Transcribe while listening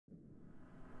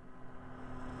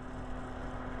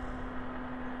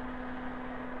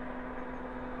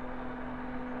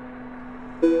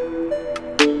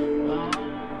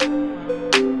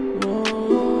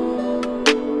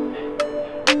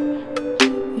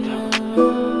La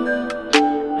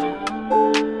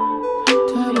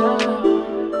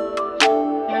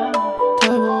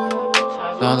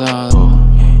la la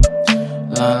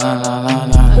la la la la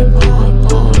la, pull it,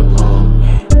 pull it, pull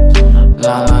it.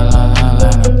 La la la la la,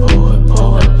 pull it,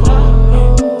 pull it, pull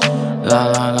it. La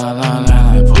la la la la,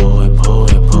 pull it, pull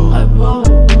it, pull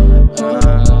it.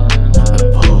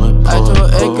 I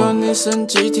told ECCO Nissan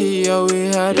GTO we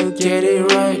had to get it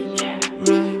right.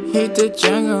 Hit the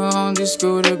jungle on this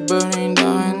scooter, burning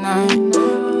down at night.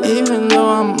 Even though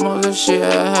I'm all the shit, I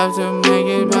have to make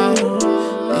it right.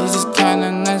 It's just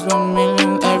kinda nice, 1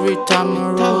 million every time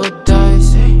I roll a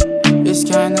dice. It's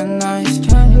kinda nice,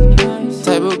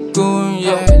 Thaiboy goon,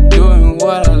 yeah, doing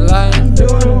what I like.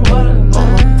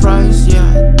 Overpriced,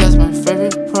 yeah, that's my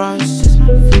favorite price.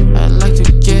 I like to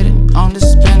get it on the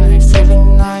spin and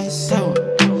feeling nice.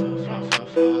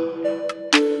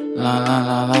 La la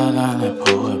la la la,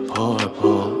 pull it, pull it,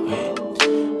 pull it.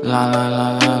 La la la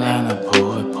la la,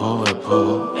 pull it, pull it,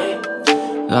 pull it.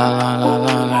 La la la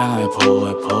la la, pull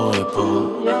it, pull it,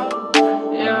 pull it.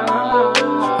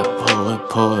 Pull it,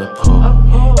 pull it, pull it.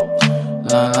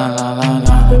 La la la la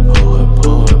la, pull it,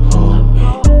 pull it, pull it.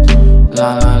 La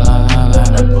la la la la,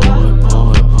 pull it,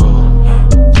 pull it, pull it.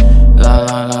 La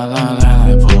la la la la,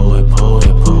 pull it, pull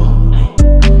it, pull it.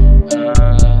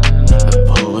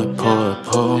 Pull it, pull it,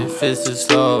 pull it. If it's too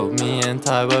slow, me and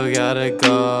Thaiboy gotta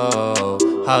go.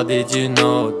 How did you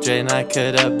know, Drain? I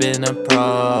could have been a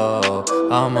pro.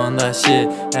 I'm on that shit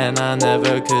and I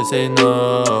never could say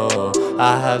no.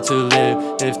 I have to live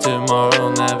if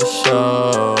tomorrow never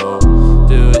show.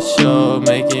 Do a show,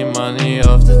 making money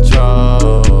off the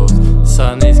drugs.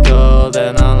 Sun is cold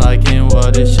and I'm liking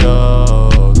what it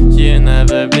shows. You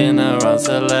never been around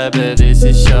celebrities,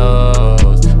 it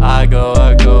shows. I go,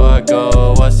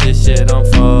 watch this shit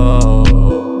unfold.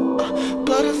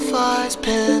 Butterflies,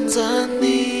 pins and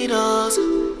needles.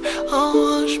 I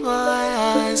wash my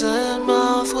eyes and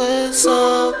mouth with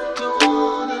soap. Don't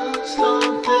wanna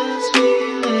stop this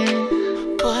feeling,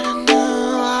 but I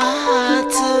knew I had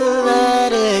to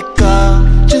let it go.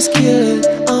 Just kill it,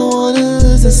 I wanna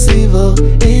lose this evil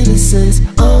innocence.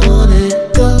 I wanna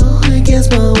go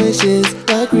against my wishes,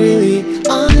 like really.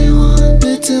 I didn't wanna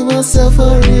do to myself, I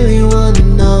really wanna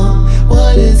know.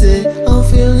 What is it? I'm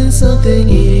feeling something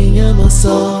eating at my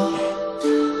soul.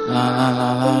 La la la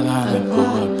la la,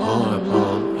 pull it, pull it,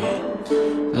 pull it.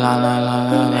 La la la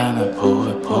la la, pull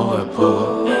it, pull it,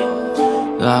 pull it.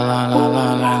 La la la la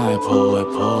la, pull it,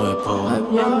 pull it, pull it.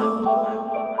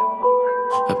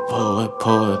 Pull it,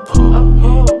 pull it, pull it.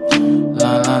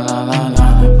 La la la la la,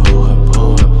 pull it,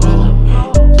 pull it, pull it.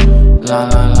 La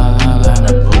la la la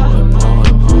la, pull it, pull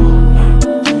it, pull it.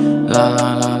 La la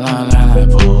la la la,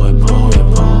 pull it.